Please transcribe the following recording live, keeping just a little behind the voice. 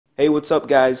Hey, what's up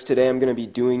guys? Today I'm going to be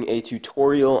doing a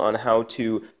tutorial on how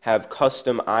to have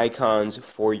custom icons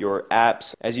for your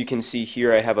apps. As you can see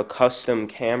here, I have a custom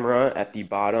camera at the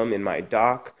bottom in my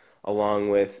dock,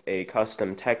 along with a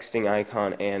custom texting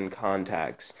icon and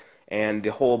contacts. And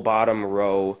the whole bottom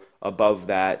row above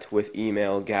that with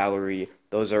email, gallery,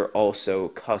 those are also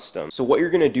custom. So what you're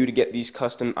going to do to get these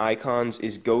custom icons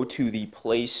is go to the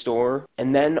Play Store,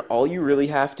 and then all you really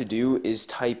have to do is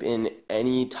type in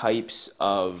any types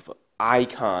of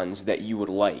icons that you would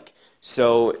like.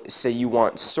 So say you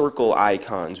want circle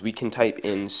icons, we can type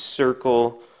in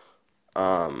circle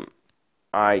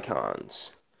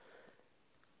icons.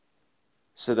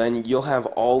 So then you'll have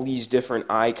all these different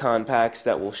icon packs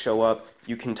that will show up.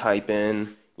 You can type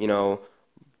in,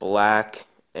 black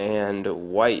and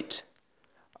white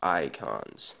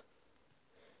icons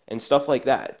and stuff like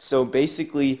that. So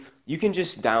basically you can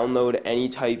just download any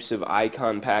types of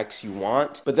icon packs you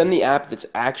want, but then the app that's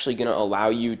actually going to allow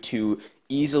you to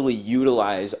easily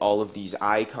utilize all of these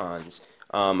icons,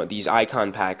 these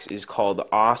icon packs, is called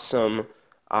Awesome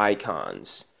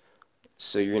Icons.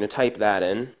 So you're going to type that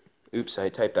in. Oops, I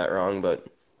typed that wrong, but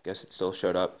I guess it still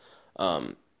showed up.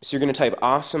 So you're going to type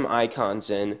Awesome Icons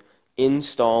in,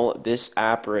 install this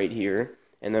app right here,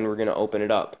 and then we're going to open it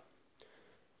up.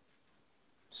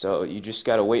 So you just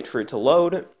got to wait for it to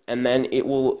load, and then it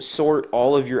will sort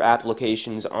all of your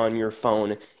applications on your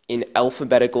phone in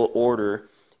alphabetical order,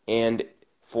 and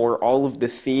for all of the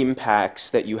theme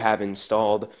packs that you have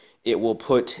installed, it will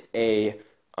put a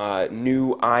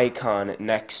new icon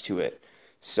next to it.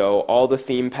 So all the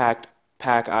theme pack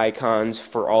icons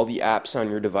for all the apps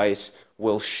on your device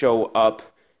will show up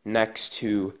next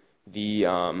to the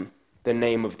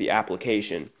name of the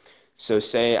application. So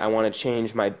say I want to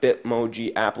change my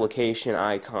Bitmoji application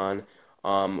icon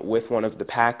with one of the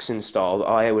packs installed.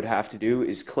 All I would have to do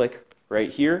is click right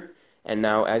here, and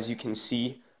now as you can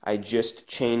see, I just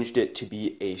changed it to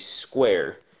be a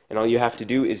square. And all you have to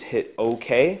do is hit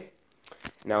OK.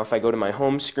 Now if I go to my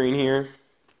home screen here,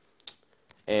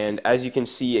 and as you can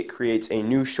see, it creates a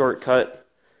new shortcut.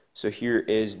 So here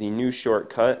is the new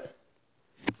shortcut.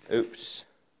 Oops.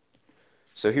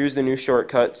 So here's the new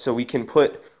shortcut. So we can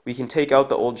take out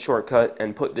the old shortcut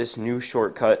and put this new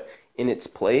shortcut in its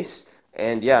place.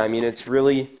 And yeah, I mean, it's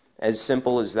really as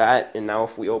simple as that. And now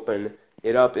if we open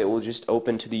it up, it will just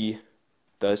open to the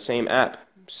same app.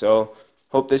 So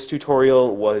hope this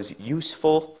tutorial was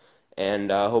useful, and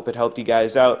hope it helped you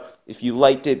guys out. If you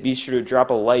liked it, be sure to drop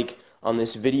a like on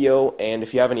this video, and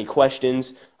if you have any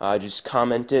questions, just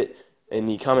comment it in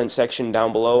the comment section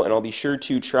down below, and I'll be sure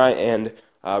to try and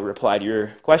reply to your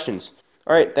questions.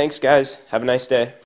 Alright, thanks guys. Have a nice day.